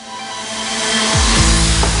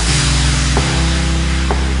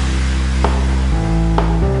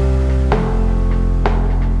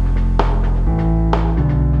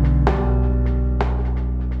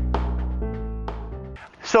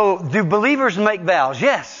do believers make vows?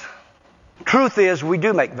 Yes. Truth is, we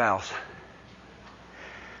do make vows.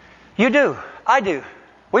 You do. I do.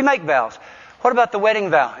 We make vows. What about the wedding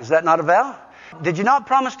vow? Is that not a vow? Did you not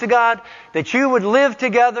promise to God that you would live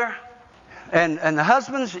together? And the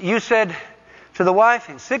husbands, you said to the wife,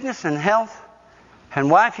 in sickness and health. And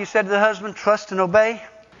wife, you said to the husband, trust and obey.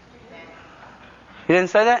 You didn't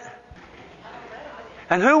say that?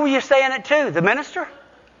 And who were you saying it to? The minister?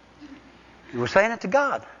 You were saying it to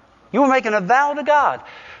God. You were making a vow to God.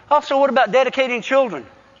 Also, what about dedicating children?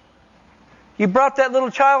 You brought that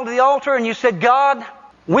little child to the altar and you said, God,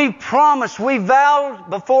 we promise, we vow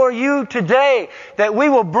before you today that we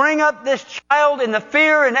will bring up this child in the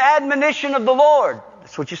fear and admonition of the Lord.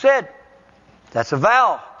 That's what you said. That's a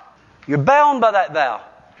vow. You're bound by that vow.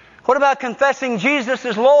 What about confessing Jesus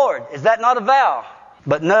as Lord? Is that not a vow?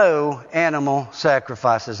 But no animal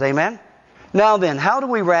sacrifices. Amen? Now then, how do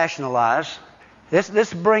we rationalize?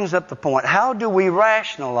 This brings up the point. How do we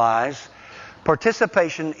rationalize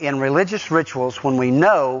participation in religious rituals when we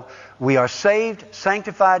know we are saved,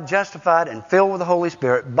 sanctified, justified, and filled with the Holy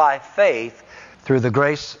Spirit by faith through the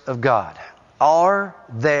grace of God? Are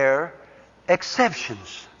there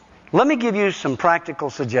exceptions? Let me give you some practical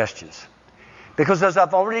suggestions. Because as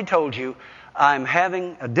I've already told you, I'm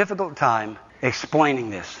having a difficult time explaining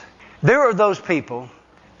this. There are those people,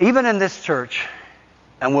 even in this church,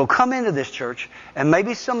 and will come into this church, and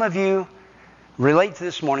maybe some of you relate to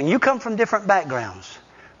this morning. You come from different backgrounds.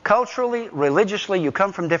 Culturally, religiously, you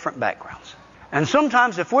come from different backgrounds. And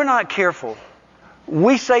sometimes if we're not careful,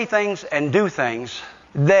 we say things and do things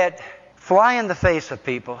that fly in the face of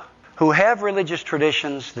people who have religious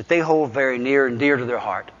traditions that they hold very near and dear to their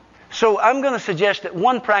heart. So I'm going to suggest that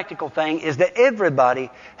one practical thing is that everybody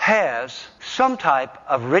has some type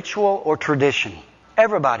of ritual or tradition.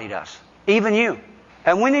 Everybody does. Even you.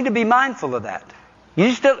 And we need to be mindful of that. You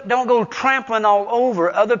just don't go trampling all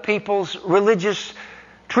over other people's religious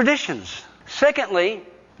traditions. Secondly,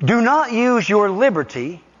 do not use your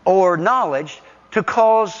liberty or knowledge to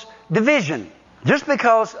cause division. Just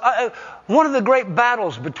because one of the great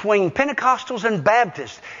battles between Pentecostals and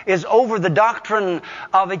Baptists is over the doctrine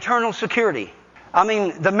of eternal security. I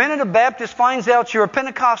mean, the minute a Baptist finds out you're a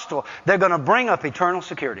Pentecostal, they're going to bring up eternal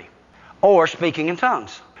security or speaking in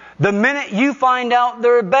tongues. The minute you find out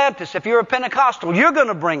they're a Baptist, if you're a Pentecostal, you're going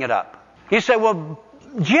to bring it up. You say, well,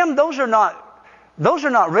 Jim, those are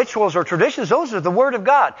not rituals or traditions. Those are the Word of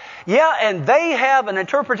God. Yeah, and they have an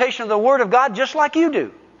interpretation of the Word of God just like you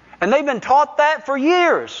do. And they've been taught that for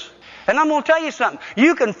years. And I'm going to tell you something.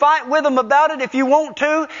 You can fight with them about it if you want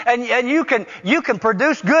to, and you can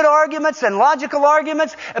produce good arguments and logical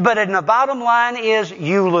arguments, but the bottom line is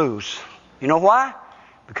you lose. You know why?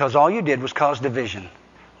 Because all you did was cause division.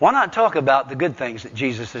 Why not talk about the good things that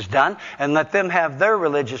Jesus has done and let them have their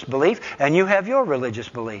religious belief and you have your religious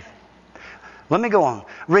belief? Let me go on.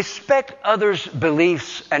 Respect others'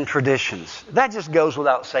 beliefs and traditions. That just goes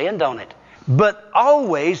without saying, don't it? But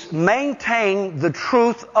always maintain the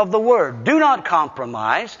truth of the Word. Do not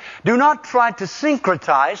compromise. Do not try to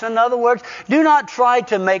syncretize. In other words, do not try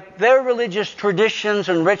to make their religious traditions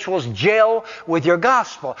and rituals gel with your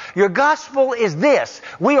gospel. Your gospel is this.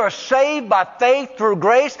 We are saved by faith through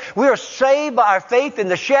grace. We are saved by our faith in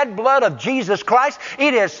the shed blood of Jesus Christ.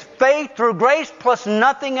 It is faith through grace plus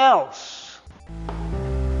nothing else.